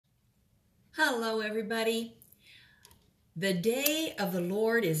Hello, everybody. The day of the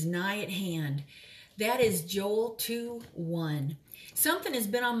Lord is nigh at hand. That is Joel 2:1. Something has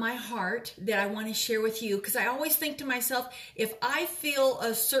been on my heart that I want to share with you because I always think to myself, if I feel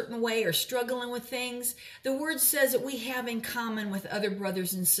a certain way or struggling with things, the word says that we have in common with other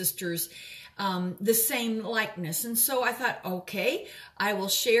brothers and sisters the same likeness. And so I thought, okay, I will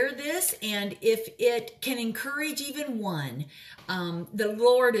share this, and if it can encourage even one, the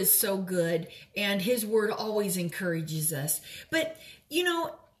Lord is so good, and His word always encourages us. But, you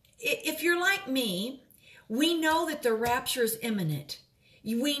know, if you're like me, we know that the rapture is imminent.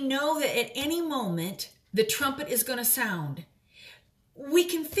 We know that at any moment, the trumpet is going to sound. We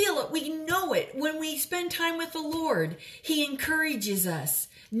can feel it. We know it. When we spend time with the Lord, He encourages us,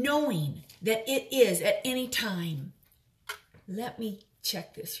 knowing that it is at any time. Let me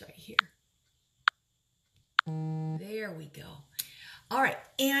check this right here. There we go. All right.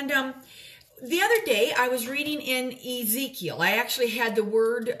 And the other day I was reading in Ezekiel. I actually had the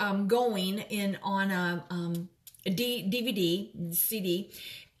word going in on a DVD, CD,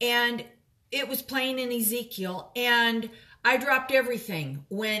 and it was playing in Ezekiel, and I dropped everything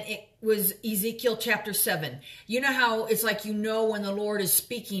when it was Ezekiel Chapter 7. You know how it's like, you know, when the Lord is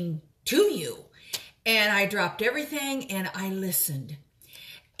speaking to you. And I dropped everything and I listened.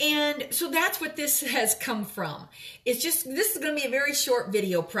 And so that's what this has come from. It's just, this is going to be a very short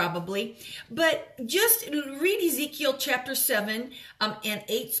video probably, but just read Ezekiel Chapter 7 and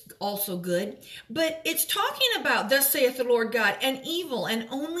 8's also good. But it's talking about, thus saith the Lord God, and evil and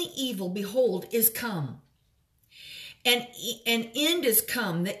only evil, behold, is come. And an end is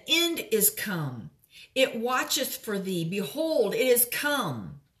come. The end is come. It watcheth for thee. Behold, it is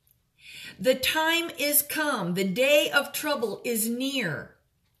come. The time is come. The day of trouble is near.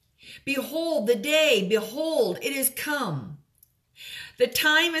 Behold, the day, behold, it is come. The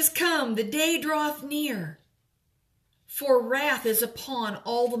time is come. The day draweth near. For wrath is upon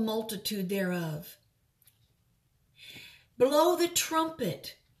all the multitude thereof. Blow the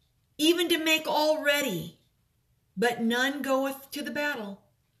trumpet, even to make all ready. But none goeth to the battle,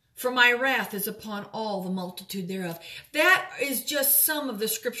 for my wrath is upon all the multitude thereof. That is just some of the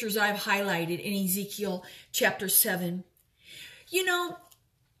scriptures I've highlighted in Ezekiel Chapter 7. You know,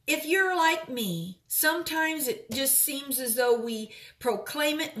 if you're like me, sometimes it just seems as though we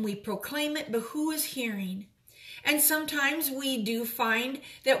proclaim it and we proclaim it, but who is hearing? And sometimes we do find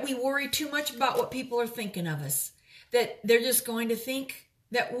that we worry too much about what people are thinking of us, that they're just going to think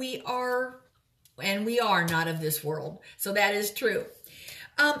that we are, and we are not of this world. So that is true.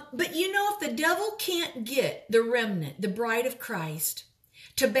 But you know, if the devil can't get the remnant, the bride of Christ,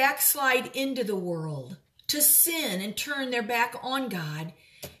 to backslide into the world, to sin and turn their back on God,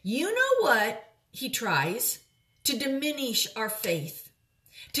 you know what he tries? To diminish our faith,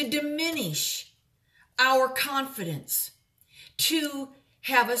 to diminish our confidence, to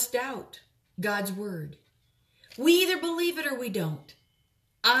have us doubt God's word. We either believe it or we don't.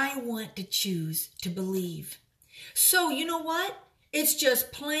 I want to choose to believe. So you know what? It's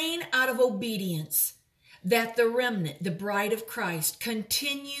just plain out of obedience that the remnant, the bride of Christ,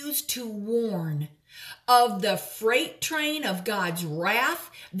 continues to warn of the freight train of God's wrath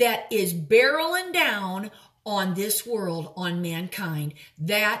that is barreling down on this world, on mankind.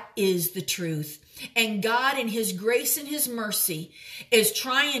 That is the truth. And God, in His grace and His mercy, is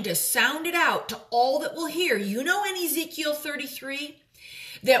trying to sound it out to all that will hear. You know, in Ezekiel 33,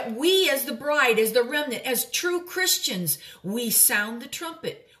 that we as the bride, as the remnant, as true Christians, we sound the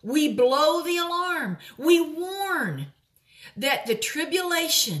trumpet. We blow the alarm. We warn that the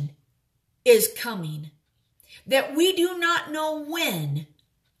tribulation is coming. That we do not know when.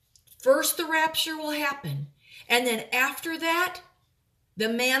 First, the rapture will happen. And then after that, the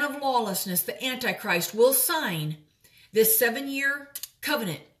man of lawlessness, the Antichrist, will sign this 7-year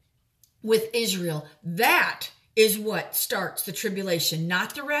covenant with Israel. That is what starts the tribulation,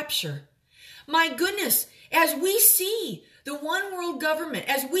 not the rapture. My goodness, as we see the one world government,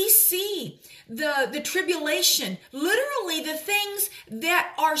 as we see the tribulation, literally the things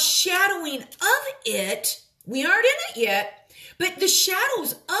that are shadowing of it, we aren't in it yet, but the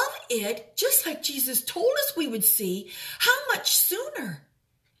shadows of it, just like Jesus told us we would see, how much sooner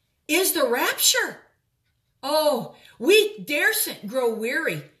is the rapture? Oh, we daresn't grow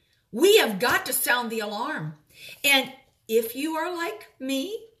weary. We have got to sound the alarm. And if you are like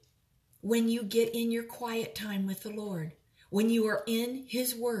me, when you get in your quiet time with the Lord, when you are in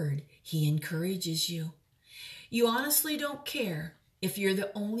His word, He encourages you. You honestly don't care if you're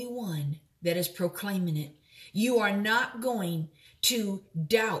the only one that is proclaiming it. You are not going to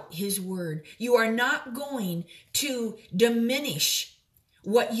doubt His word. You are not going to diminish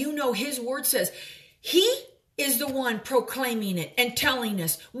what you know His word says. He is the one proclaiming it and telling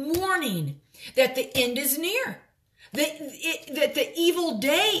us, warning that the end is near, that the evil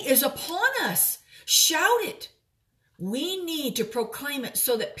day is upon us. Shout it. We need to proclaim it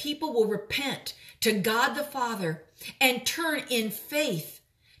so that people will repent to God the Father and turn in faith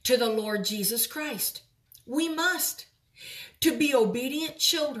to the Lord Jesus Christ. We must. To be obedient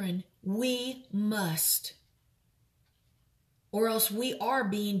children, we must. Or else we are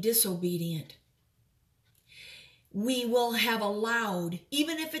being disobedient. We will have allowed,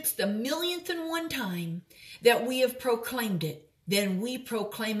 even if it's the millionth and one time that we have proclaimed it, then we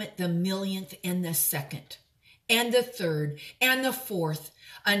proclaim it the millionth and the second, and the third, and the fourth,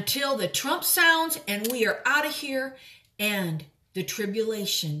 until the trump sounds and we are out of here and the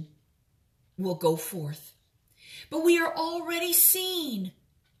tribulation will go forth. But we are already seeing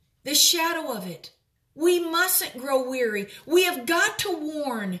the shadow of it. We mustn't grow weary. We have got to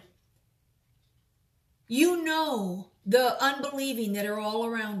warn. You know the unbelieving that are all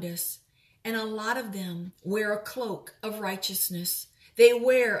around us. And a lot of them wear a cloak of righteousness. They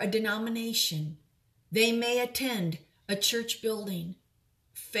wear a denomination. They may attend a church building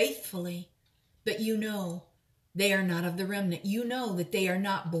faithfully, but you know they are not of the remnant. You know that they are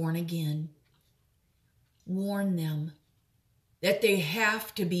not born again. Warn them that they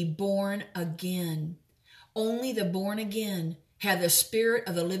have to be born again. Only the born again have the Spirit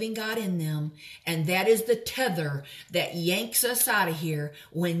of the living God in them, and that is the tether that yanks us out of here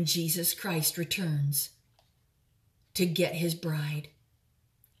when Jesus Christ returns to get His bride.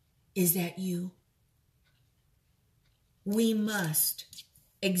 Is that you? We must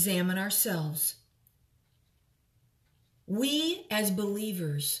examine ourselves. We as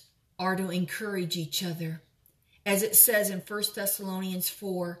believers are to encourage each other, as it says in 1 Thessalonians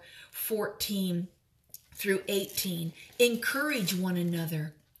 4:14 through 18. Encourage one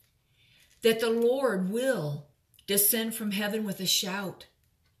another that the Lord will descend from heaven with a shout,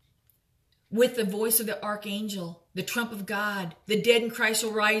 with the voice of the archangel, the trump of God. The dead in Christ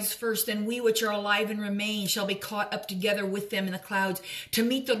will rise first, and we which are alive and remain shall be caught up together with them in the clouds to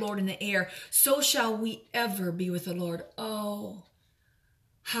meet the Lord in the air. So shall we ever be with the Lord. Oh,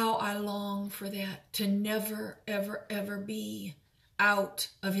 how I long for that, to never, ever, ever be out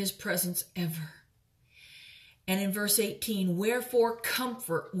of His presence ever. And in verse 18, wherefore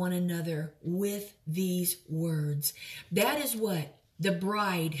comfort one another with these words. That is what the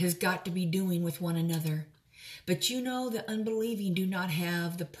bride has got to be doing with one another. But you know, the unbelieving do not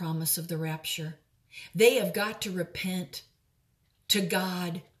have the promise of the rapture. They have got to repent to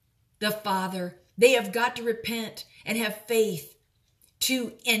God, the Father. They have got to repent and have faith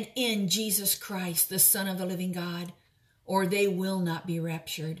to and in Jesus Christ, the Son of the living God, or they will not be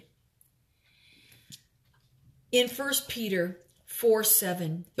raptured. In 1 Peter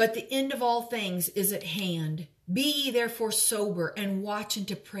 4:7, but the end of all things is at hand. Be ye therefore sober and watch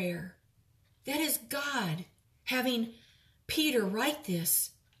unto prayer. That is God having Peter write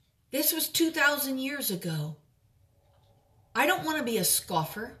this. This was 2,000 years ago. I don't want to be a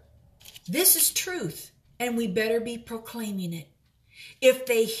scoffer. This is truth, and we better be proclaiming it. If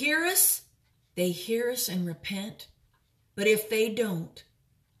they hear us and repent. But if they don't,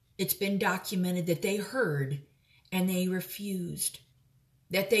 it's been documented that they heard and they refused,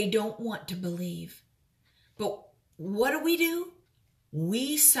 that they don't want to believe. But what do?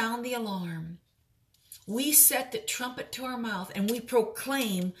 We sound the alarm. We set the trumpet to our mouth and we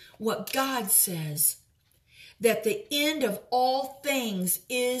proclaim what God says, that the end of all things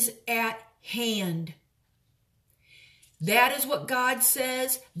is at hand. That is what God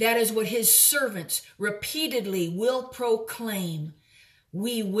says. That is what His servants repeatedly will proclaim.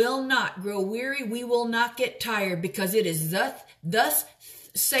 We will not grow weary. We will not get tired, because it is thus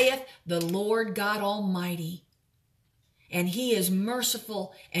saith the Lord God Almighty. And He is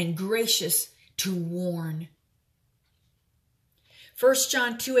merciful and gracious to warn. 1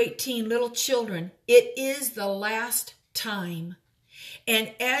 John 2:18, little children, it is the last time.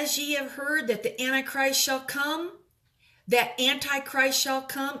 And as ye have heard that the Antichrist shall come,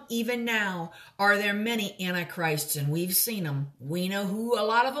 even now are there many Antichrists, and we've seen them. We know who a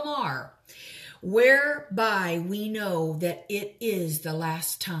lot of them are. Whereby we know that it is the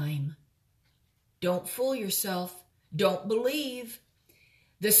last time. Don't fool yourself. Don't believe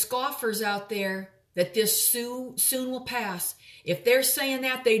the scoffers out there that this soon will pass. If they're saying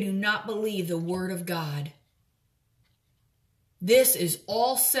that, they do not believe the word of God. This is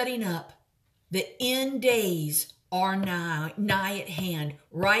all setting up. The end days are nigh at hand.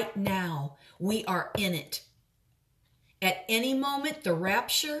 Right now, we are in it. At any moment, the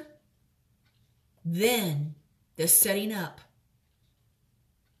rapture, then the setting up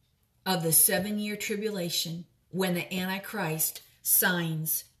of the 7-year tribulation when the Antichrist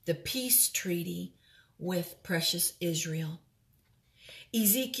signs the peace treaty with precious Israel.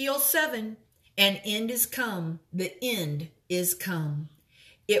 Ezekiel 7, an end is come, the end is come.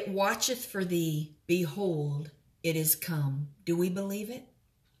 It watcheth for thee, behold, it is come. Do we believe it?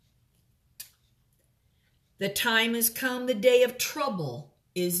 The time is come, the day of trouble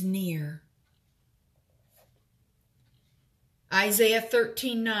is near. Isaiah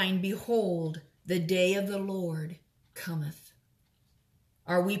 13:9, behold, the day of the Lord cometh.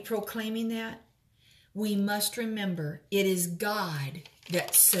 Are we proclaiming that? We must remember it is God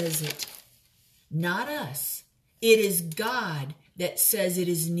that says it, not us. It is God that says it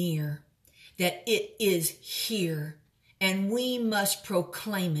is near, that it is here, and we must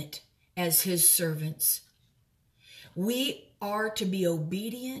proclaim it as his servants. We are to be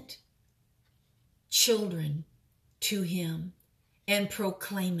obedient children to him and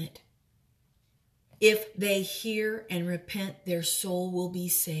proclaim it. If they hear and repent, their soul will be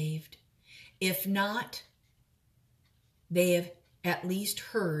saved. If not, they have at least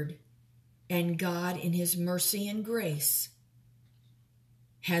heard, and God in his mercy and grace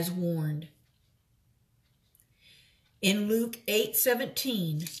has warned. In Luke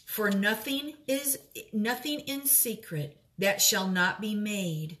 8:17, for nothing in secret that shall not be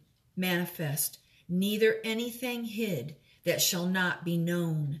made manifest, neither anything hid that shall not be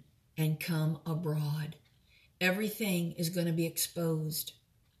known and come abroad. Everything is going to be exposed.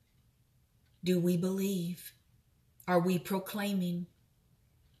 Do we believe? Are we proclaiming?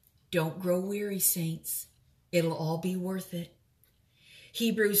 Don't grow weary, saints. It'll all be worth it.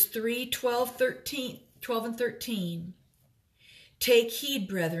 Hebrews 3:12 and 13. Take heed,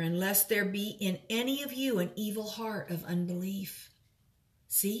 brethren, lest there be in any of you an evil heart of unbelief.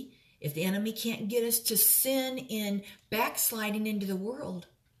 See, if the enemy can't get us to sin in backsliding into the world,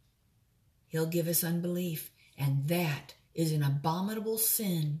 he'll give us unbelief. And that is an abominable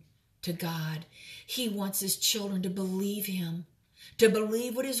sin to God. He wants his children to believe him, to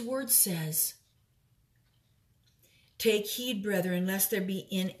believe what his word says. Take heed, brethren, lest there be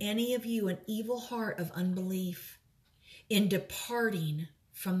in any of you an evil heart of unbelief in departing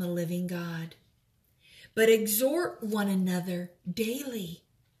from the living God. But exhort one another daily,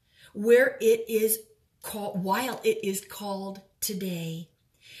 while it is called today,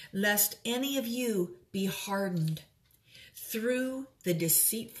 lest any of you be hardened through the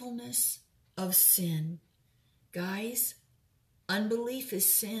deceitfulness of sin. Guys, unbelief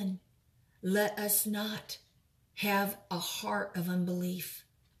is sin. Let us not have a heart of unbelief.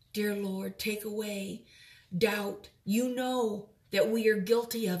 Dear Lord, take away doubt. You know that we are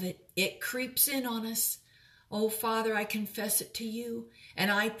guilty of it. It creeps in on us. Oh, Father, I confess it to you, and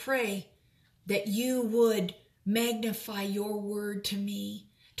I pray that you would magnify your word to me,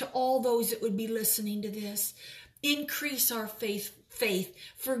 to all those that would be listening to this. Increase our faith.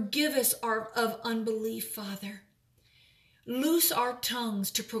 Forgive us of unbelief, Father. Loose our tongues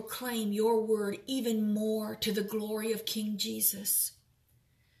to proclaim your word even more to the glory of King Jesus.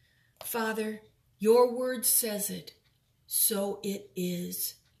 Father, your word says it, so it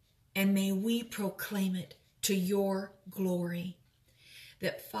is. And may we proclaim it to your glory.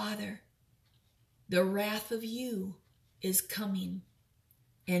 That, Father, the wrath of you is coming,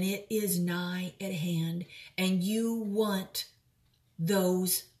 and it is nigh at hand, and you want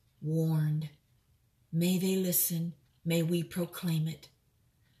those warned. May they listen. May we proclaim it.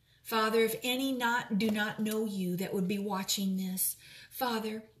 Father, if any do not know you that would be watching this,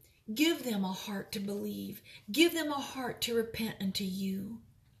 Father, give them a heart to believe. Give them a heart to repent unto you,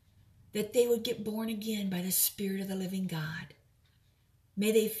 that they would get born again by the Spirit of the living God.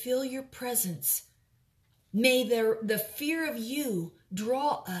 May they feel your presence. May the fear of you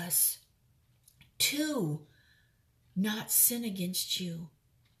draw us to not sin against you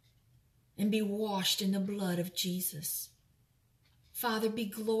and be washed in the blood of Jesus. Father, be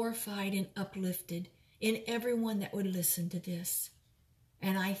glorified and uplifted in everyone that would listen to this.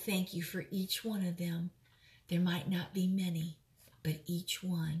 And I thank you for each one of them. There might not be many, but each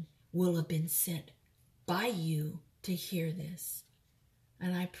one will have been sent by you to hear this.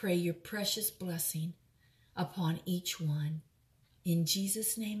 And I pray your precious blessing upon each one. In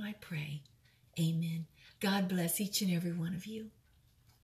Jesus' name I pray. Amen. God bless each and every one of you.